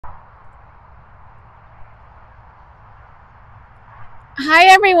Hi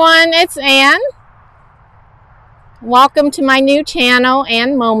everyone, it's Ann. Welcome to my new channel,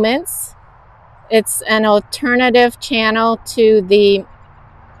 Ann Moments. It's an alternative channel to the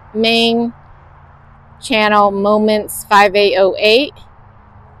main channel, Moments 5808.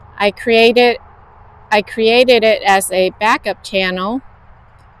 I created it as a backup channel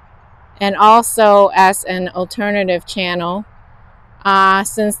and also as an alternative channel.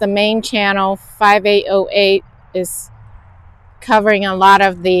 Since the main channel, 5808, is covering a lot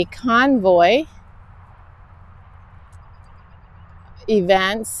of the convoy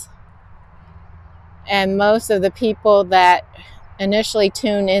events, and most of the people that initially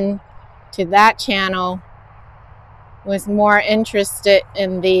tuned in to that channel was more interested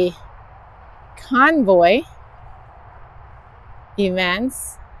in the convoy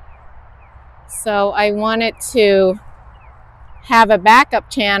events. So I wanted to have a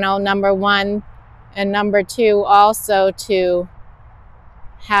backup channel, number one, and number two, also to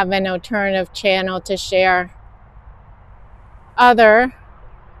have an alternative channel to share other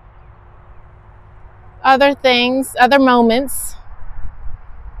things, other moments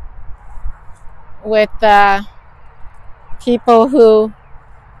with people who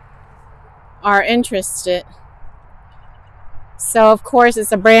are interested. So of course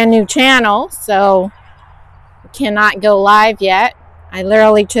it's a brand new channel, so it cannot go live yet. I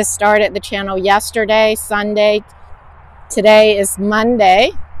literally just started the channel yesterday, Sunday. Today is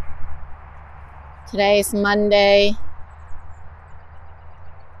Monday.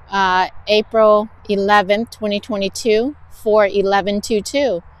 April 11th, 2022,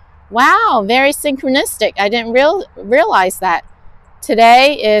 4/11/22. Wow, very synchronistic. I didn't realize that.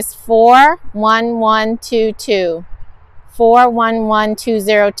 Today is 4/11/22,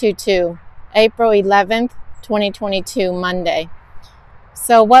 4/11/2022, April 11th, 2022, Monday.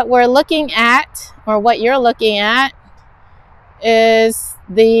 So what we're looking at, or what you're looking at, is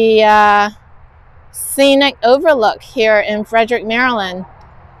the Scenic Overlook here in Frederick, Maryland.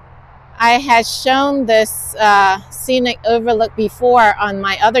 I had shown this Scenic Overlook before on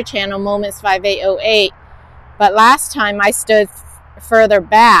my other channel, Moments 5808, but last time I stood further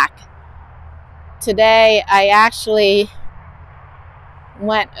back. Today I actually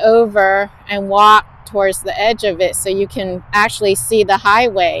went over and walked towards the edge of it so you can actually see the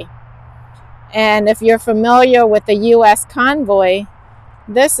highway. And if you're familiar with the U.S. convoy,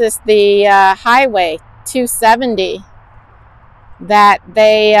 this is the highway 270 that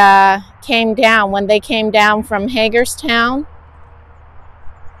they came down when they came down from Hagerstown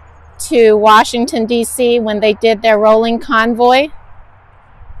to Washington, D.C. when they did their rolling convoy.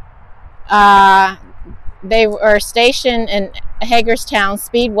 They were stationed in Hagerstown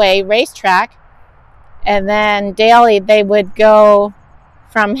Speedway racetrack, and then daily they would go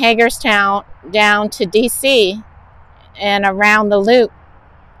from Hagerstown down to D.C. and around the loop.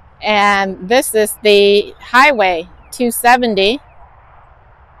 And this is the highway 270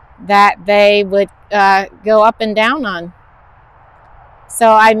 that they would go up and down on.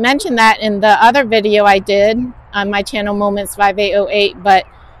 So I mentioned that in the other video I did on my channel, Moments 5808, but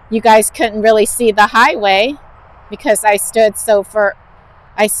you guys couldn't really see the highway because I stood so far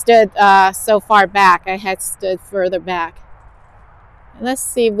back. I had stood further back. Let's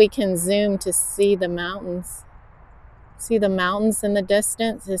see if we can zoom to see the mountains. See the mountains in the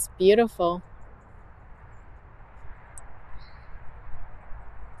distance? It's beautiful.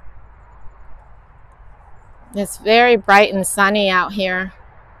 It's very bright and sunny out here.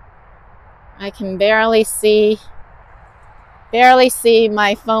 I can barely see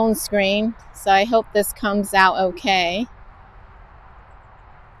my phone screen, so I hope this comes out okay.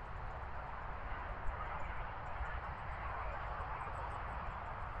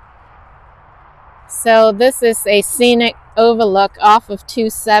 So this is a scenic overlook off of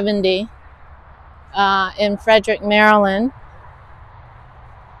 270 in Frederick, Maryland.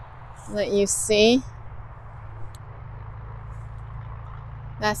 Let you see.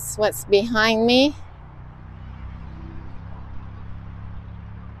 That's what's behind me.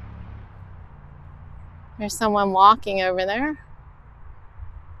 There's someone walking over there.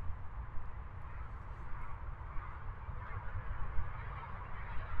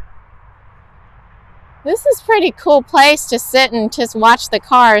 This is a pretty cool place to sit and just watch the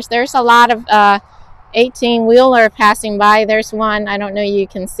cars. There's a lot of 18-wheeler passing by. There's one. I don't know if you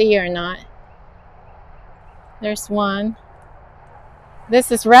can see or not. There's one.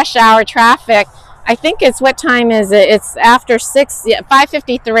 This is rush hour traffic. I think it's, what time is it? It's after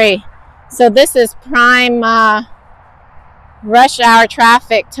 5:53. So this is prime rush hour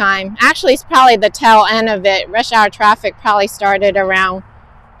traffic time. Actually, it's probably the tail end of it. Rush hour traffic probably started around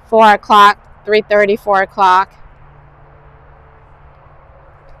 4 o'clock, 3:30, 4 o'clock.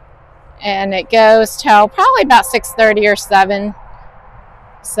 and it goes till probably about 6:30 or 7.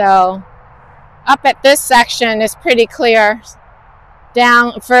 So up at this section is pretty clear.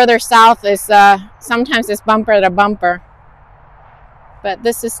 Down further south is sometimes it's bumper to bumper. But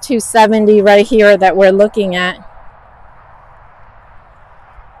this is 270 right here that we're looking at.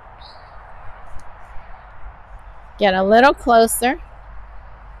 Get a little closer.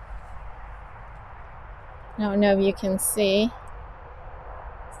 I don't know if you can see.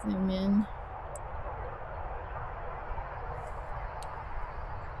 Zoom in.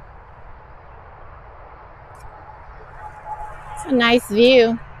 It's a nice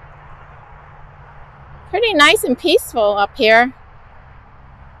view. Pretty nice and peaceful up here,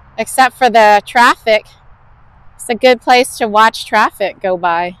 except for the traffic. It's a good place to watch traffic go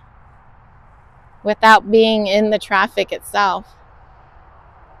by without being in the traffic itself.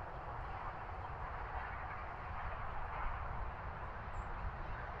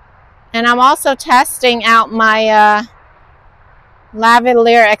 And I'm also testing out my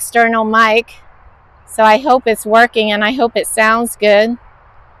lavalier external mic. So I hope it's working and I hope it sounds good.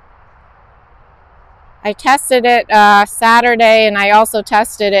 I tested it Saturday, and I also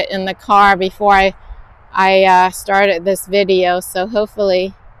tested it in the car before I started this video. So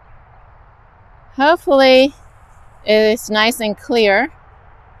hopefully it's nice and clear.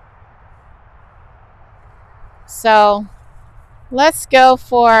 So let's go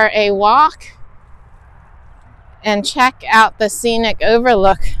for a walk and check out the Scenic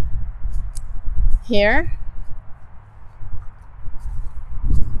Overlook here.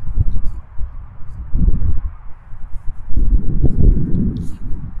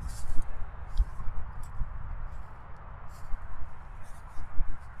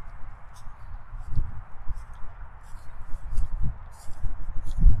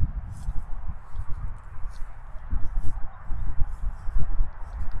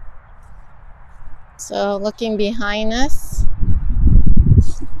 So looking behind us,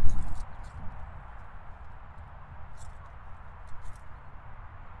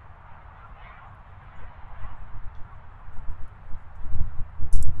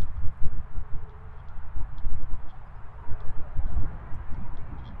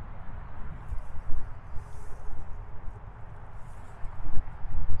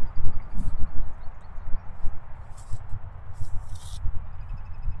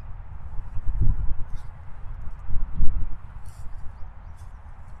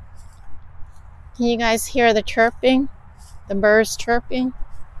 can you guys hear the chirping? The birds chirping?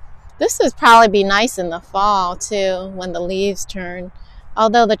 This would probably be nice in the fall too, when the leaves turn.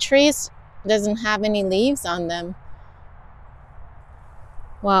 Although the trees doesn't have any leaves on them.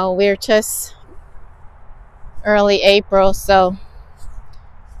 Well, we're just early April, so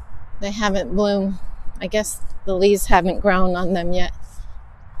they haven't bloomed. I guess the leaves haven't grown on them yet.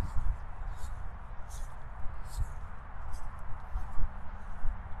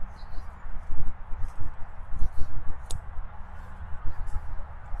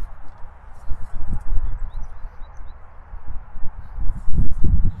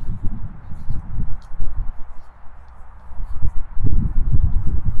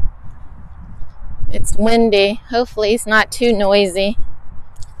 It's windy. Hopefully it's not too noisy.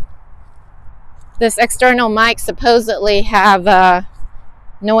 This external mic supposedly have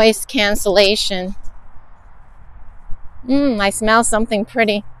noise cancellation. I smell something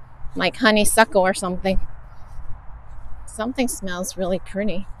pretty, like honeysuckle or something. Something smells really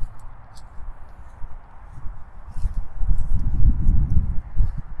pretty.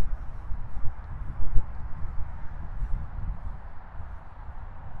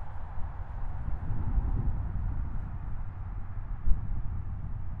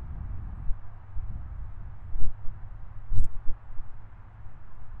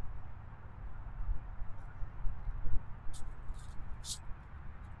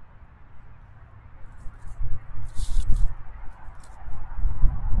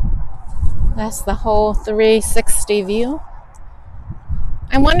 That's the whole 360 view.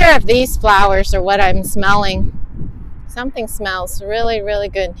 I wonder if these flowers are what I'm smelling. Something smells really, really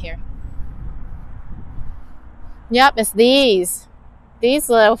good here. Yep, it's these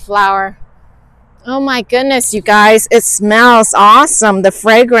little flower. Oh my goodness, you guys, it smells awesome, the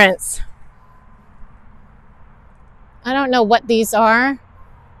fragrance. I don't know what these are.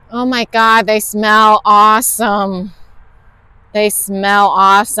 Oh my God, they smell awesome. They smell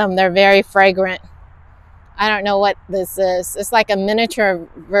awesome. They're very fragrant. I don't know what this is. It's like a miniature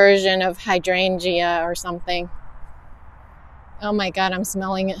version of hydrangea or something. Oh my God, I'm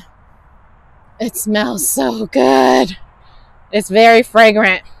smelling it. It smells so good. It's very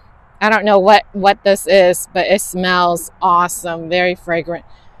fragrant. I don't know what this is, but it smells awesome. Very fragrant.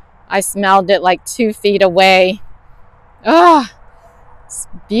 I smelled it like 2 feet away. Oh, it's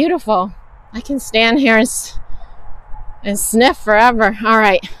beautiful. I can stand here and sniff forever. All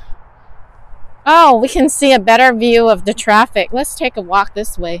right. Oh, we can see a better view of the traffic. Let's take a walk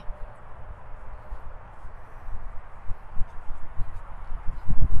this way.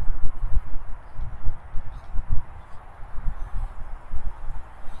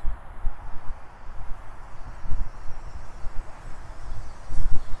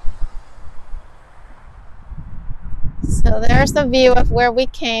 So there's the view of where we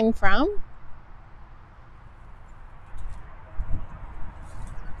came from.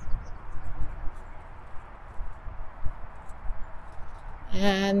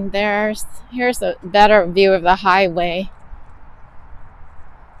 And here's a better view of the highway.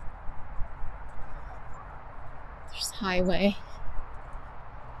 There's highway.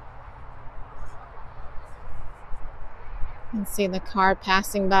 You can see the car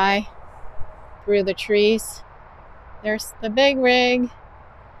passing by through the trees. There's the big rig.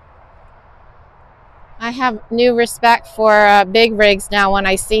 I have new respect for big rigs now when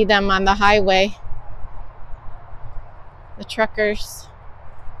I see them on the highway. The truckers.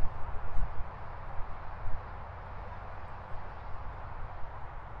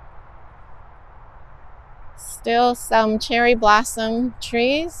 Still some cherry blossom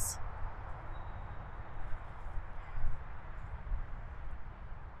trees.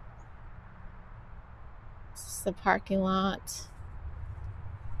 This is the parking lot.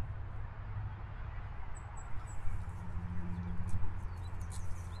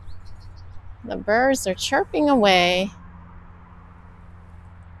 The birds are chirping away.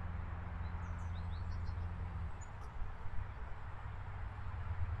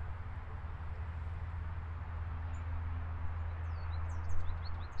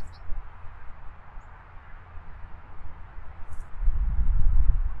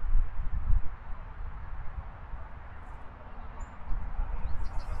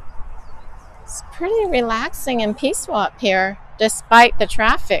 It's pretty relaxing and peaceful up here, despite the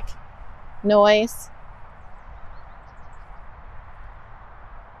traffic noise.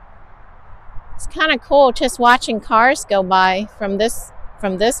 It's kind of cool just watching cars go by from this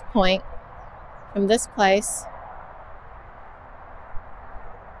point, from this place.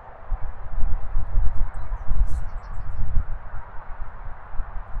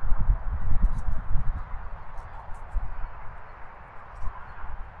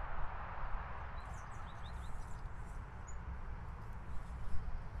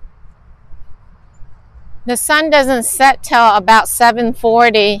 The sun doesn't set till about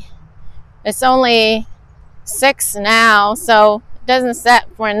 7:40. It's only 6 now, so it doesn't set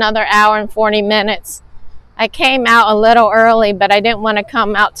for another hour and 40 minutes. I came out a little early, but I didn't want to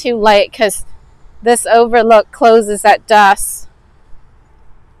come out too late because this overlook closes at dusk.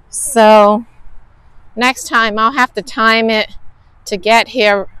 So next time I'll have to time it to get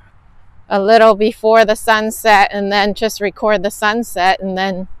here a little before the sunset and then just record the sunset and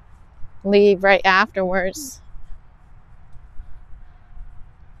then leave right afterwards.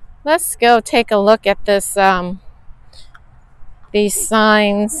 Let's go take a look at this these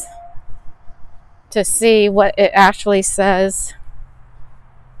signs to see what it actually says.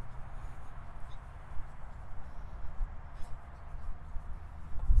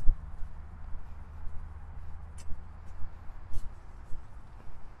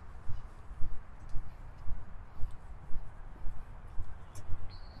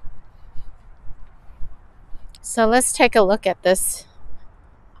 So let's take a look at this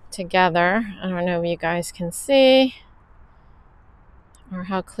together. I don't know if you guys can see or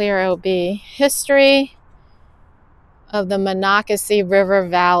how clear it will be. History of the Monocacy River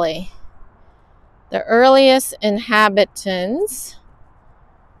Valley. The earliest inhabitants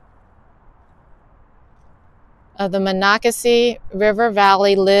of the Monocacy River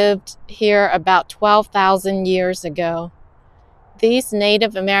Valley lived here about 12,000 years ago. These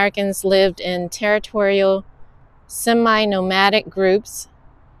Native Americans lived in territorial semi-nomadic groups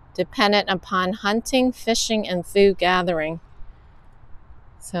dependent upon hunting, fishing, and food gathering.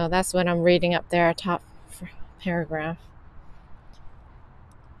 So that's what I'm reading up there, top paragraph.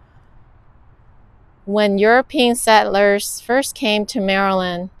 When European settlers first came to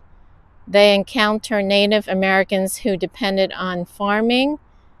Maryland, they encountered Native Americans who depended on farming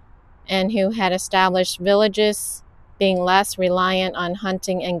and who had established villages, being less reliant on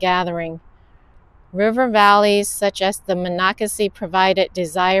hunting and gathering. River valleys such as the Monocacy provided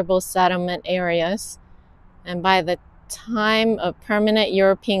desirable settlement areas, and by the time of permanent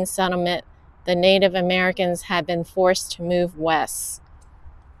European settlement, the Native Americans had been forced to move west.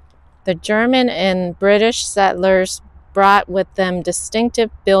 The German and British settlers brought with them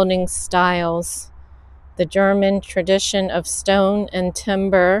distinctive building styles. The German tradition of stone and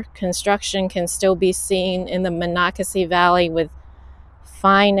timber construction can still be seen in the Monocacy Valley, with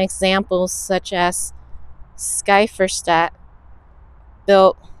fine examples such as Schieferstadt,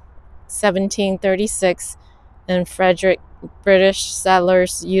 built 1736, and Frederick. British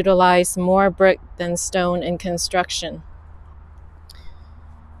settlers utilized more brick than stone in construction.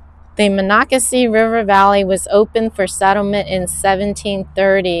 The Monocacy River Valley was opened for settlement in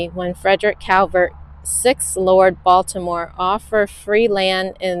 1730 when Frederick Calvert, 6th Lord Baltimore, offered free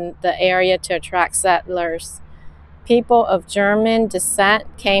land in the area to attract settlers. People of German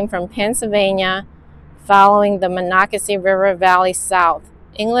descent came from Pennsylvania, following the Monocacy River Valley south.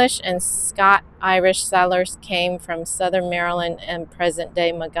 English and Scot-Irish settlers came from southern Maryland and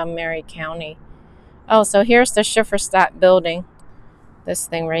present-day Montgomery County. Oh, so here's the Schifferstadt building. This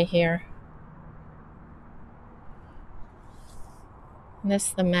thing right here. And this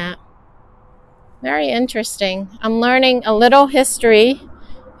is the map. Very interesting. I'm learning a little history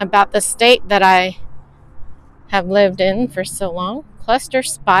about the state that I have lived in for so long. Cluster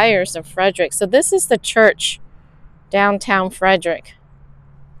spires of Frederick. So this is the church, downtown Frederick.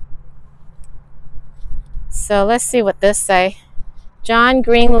 So let's see what this say. John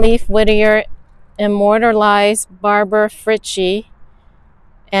Greenleaf Whittier immortalized Barbara Frietchie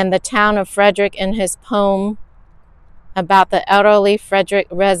and the town of Frederick in his poem about the elderly Frederick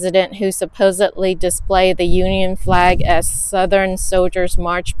resident who supposedly displayed the Union flag as Southern soldiers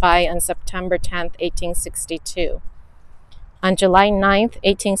marched by on September 10, 1862. On July 9,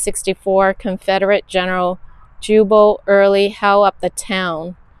 1864, Confederate General Jubal Early held up the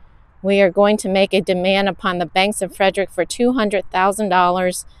town. We are going to make a demand upon the banks of Frederick for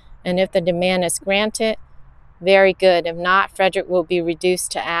 $200,000, and if the demand is granted, very good. If not, Frederick will be reduced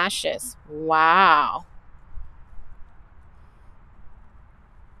to ashes. Wow.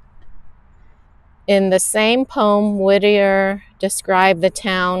 In the same poem, Whittier described the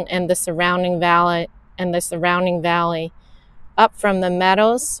town and the surrounding valley. Up from the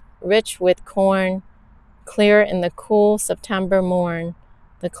meadows, rich with corn, clear in the cool September morn,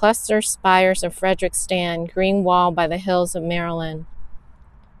 the cluster spires of Frederick stand, green walled by the hills of Maryland.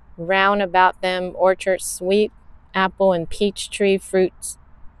 Round about them orchards sweep, apple and peach tree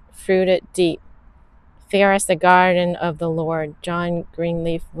fruited deep. Fair as the garden of the Lord. John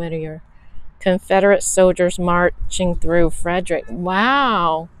Greenleaf Whittier. Confederate soldiers marching through Frederick.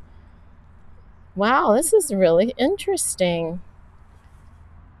 Wow. Wow, this is really interesting.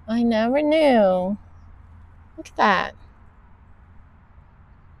 I never knew. Look at that.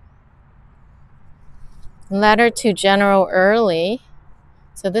 Letter to General Early.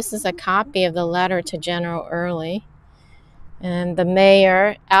 So this is a copy of the letter to General Early. And the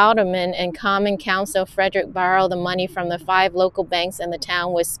mayor, alderman, and common council Frederick borrowed the money from the 5 local banks and the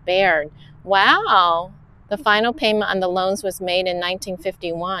town was spared. Wow. The final payment on the loans was made in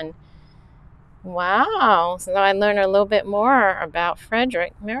 1951. Wow. So I learned a little bit more about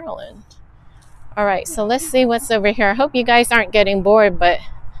Frederick, Maryland. All right, so let's see what's over here. I hope you guys aren't getting bored, but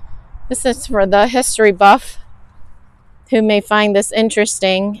this is for the history buff who may find this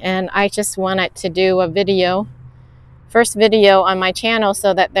interesting, and I just wanted to do a video, first video on my channel,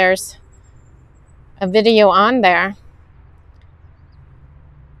 so that there's a video on there.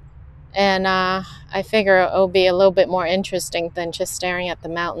 And I figure it'll be a little bit more interesting than just staring at the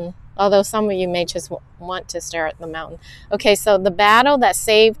mountain. Although some of you may just want to stare at the mountain. Okay, so the battle that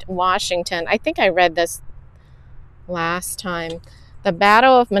saved Washington. I think I read this last time. The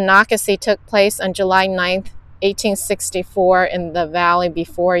Battle of Monocacy took place on July 9th, 1864 in the valley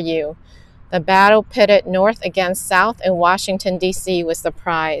before you. The battle pitted North against South, and Washington, D.C. was the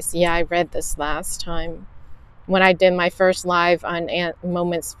prize. Yeah, I read this last time when I did my first live on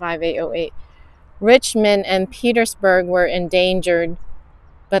Moments 5808. Richmond and Petersburg were endangered,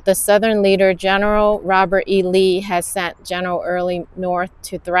 but the Southern leader, General Robert E. Lee, had sent General Early north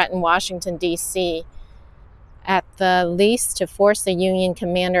to threaten Washington, D.C., at the least to force the Union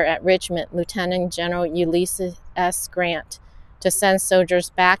commander at Richmond, Lieutenant General Ulysses S. Grant, to send soldiers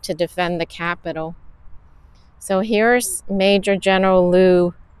back to defend the capital. So here's Major General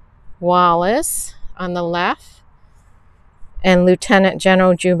Lew Wallace on the left and Lieutenant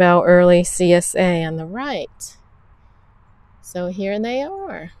General Jubal Early, CSA, on the right. So here they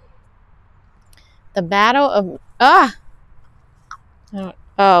are. The Battle of...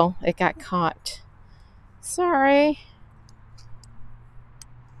 Oh, it got caught. Sorry.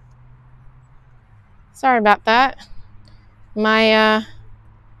 Sorry about that. My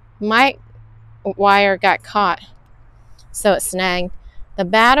mic wire got caught, so it snagged. The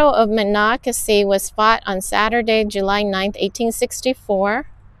Battle of Monocacy was fought on Saturday, July 9, 1864.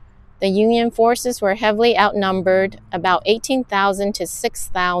 The Union forces were heavily outnumbered, about 18,000 to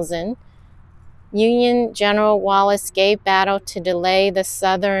 6,000. Union General Wallace gave battle to delay the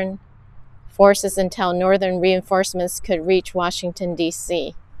Southern forces until Northern reinforcements could reach Washington,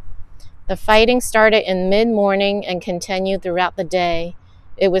 D.C. The fighting started in mid-morning and continued throughout the day.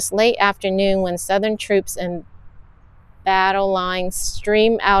 It was late afternoon when Southern troops and battle lines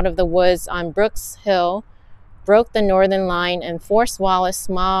streamed out of the woods on Brooks Hill, broke the Northern line, and forced Wallace's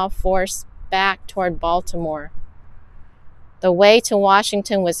small force back toward Baltimore. The way to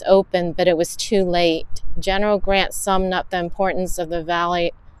Washington was open, but it was too late. General Grant summed up the importance of the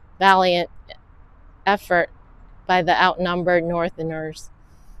valiant effort by the outnumbered Northerners.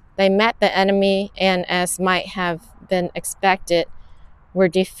 They met the enemy and, as might have been expected, were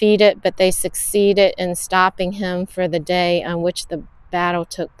defeated, but they succeeded in stopping him for the day on which the battle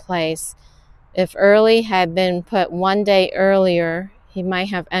took place. If Early had been put 1 day earlier, he might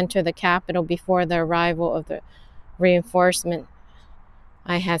have entered the capital before the arrival of the reinforcement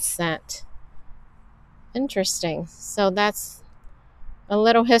I had sent. Interesting. So that's a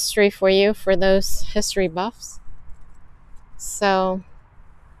little history for you, for those history buffs. So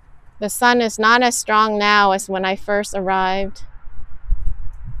the sun is not as strong now as when I first arrived.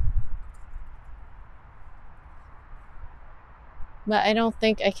 But I don't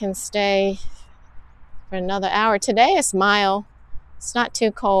think I can stay for another hour. Today is mild. It's not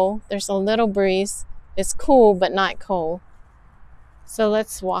too cold. There's a little breeze. It's cool, but not cold. So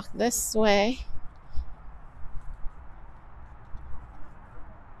let's walk this way.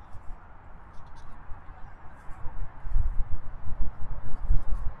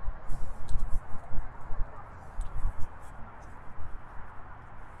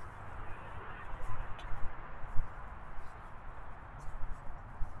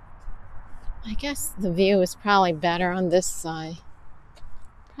 I guess the view is probably better on this side.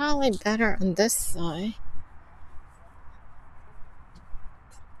 Probably better on this side.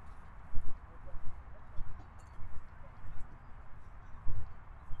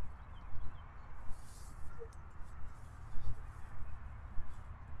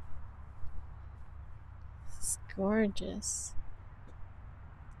 It's gorgeous.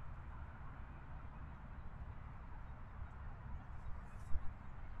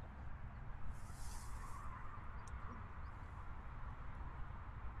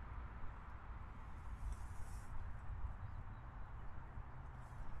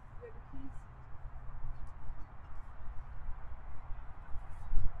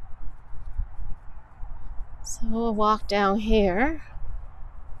 So we'll walk down here.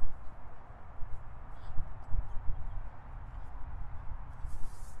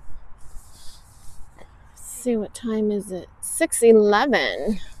 Let's see, what time is it?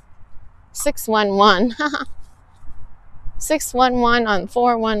 6:11. 611. 611 on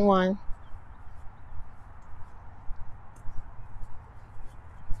 411.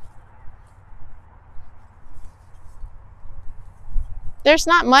 There's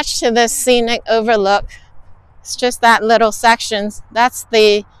not much to this Scenic Overlook. It's just that little section. That's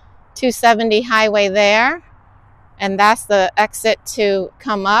the 270 highway there. And that's the exit to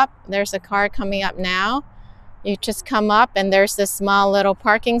come up. There's a car coming up now. You just come up and there's this small little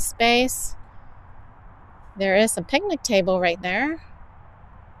parking space. There is a picnic table right there.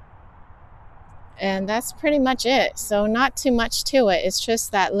 And that's pretty much it. So not too much to it. It's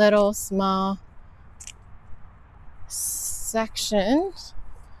just that little small section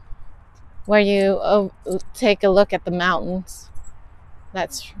where you take a look at the mountains.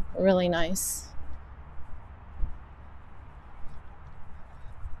 That's really nice.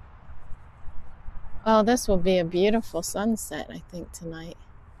 Oh, this will be a beautiful sunset, I think, tonight.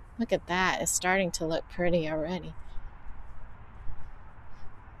 Look at that. It's starting to look pretty already.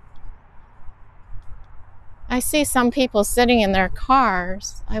 I see some people sitting in their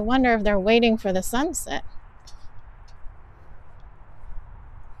cars. I wonder if they're waiting for the sunset.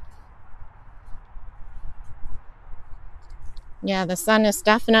 Yeah, the sun is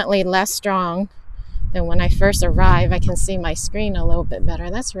definitely less strong than when I first arrived. I can see my screen a little bit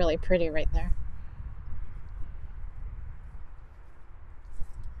better. That's really pretty right there.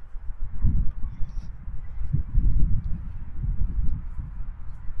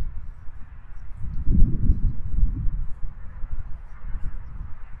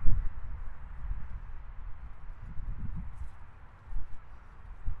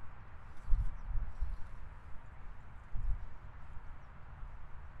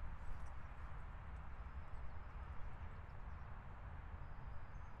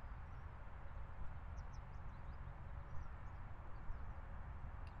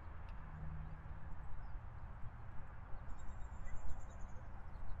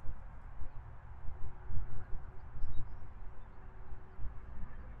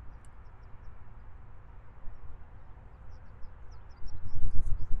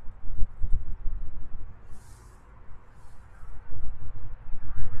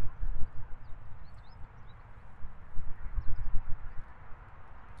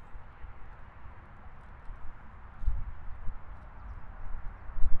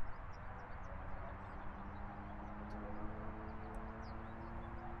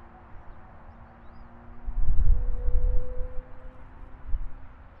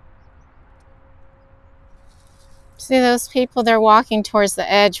 See those people? They're walking towards the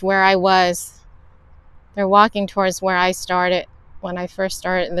edge where I was. They're walking towards where I started when I first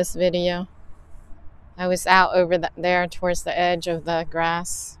started this video. I was out over there towards the edge of the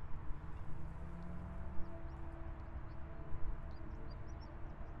grass.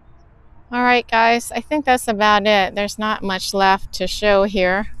 All right, guys, I think that's about it. There's not much left to show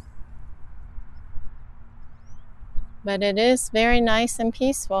here. But it is very nice and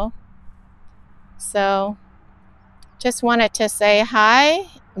peaceful. So just wanted to say hi.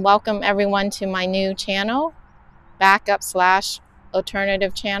 Welcome everyone to my new channel,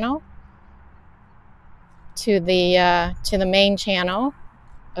 backup/alternative channel, to the main channel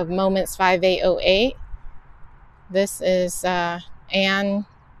of Moments 5808. This is Ann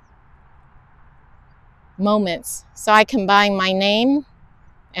Moments. So I combine my name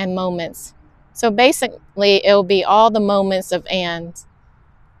and moments. So basically it'll be all the moments of Ann's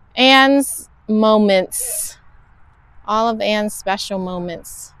moments, all of Ann's special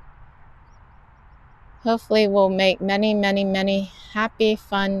moments. Hopefully we'll make many, many, many happy,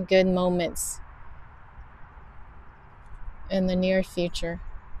 fun, good moments in the near future.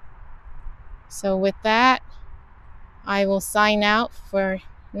 So with that, I will sign out for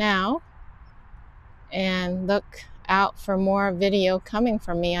now and look out for more video coming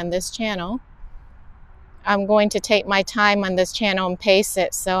from me on this channel. I'm going to take my time on this channel and pace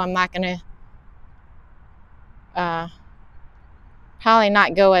it, so I'm not going to probably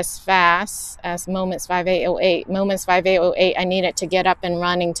not go as fast as Moments 5808. Moments 5808, I need it to get up and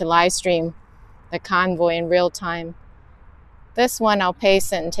running to live stream the convoy in real time. This one, I'll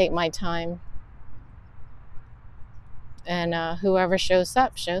pace it and take my time. And whoever shows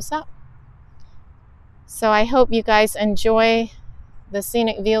up, shows up. So I hope you guys enjoy the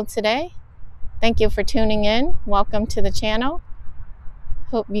scenic view today. Thank you for tuning in. Welcome to the channel.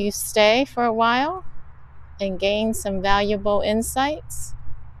 Hope you stay for a while and gain some valuable insights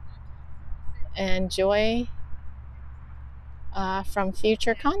and joy from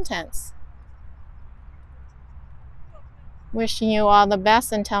future contents. Wishing you all the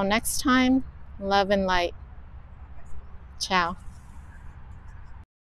best until next time. Love and light. Ciao.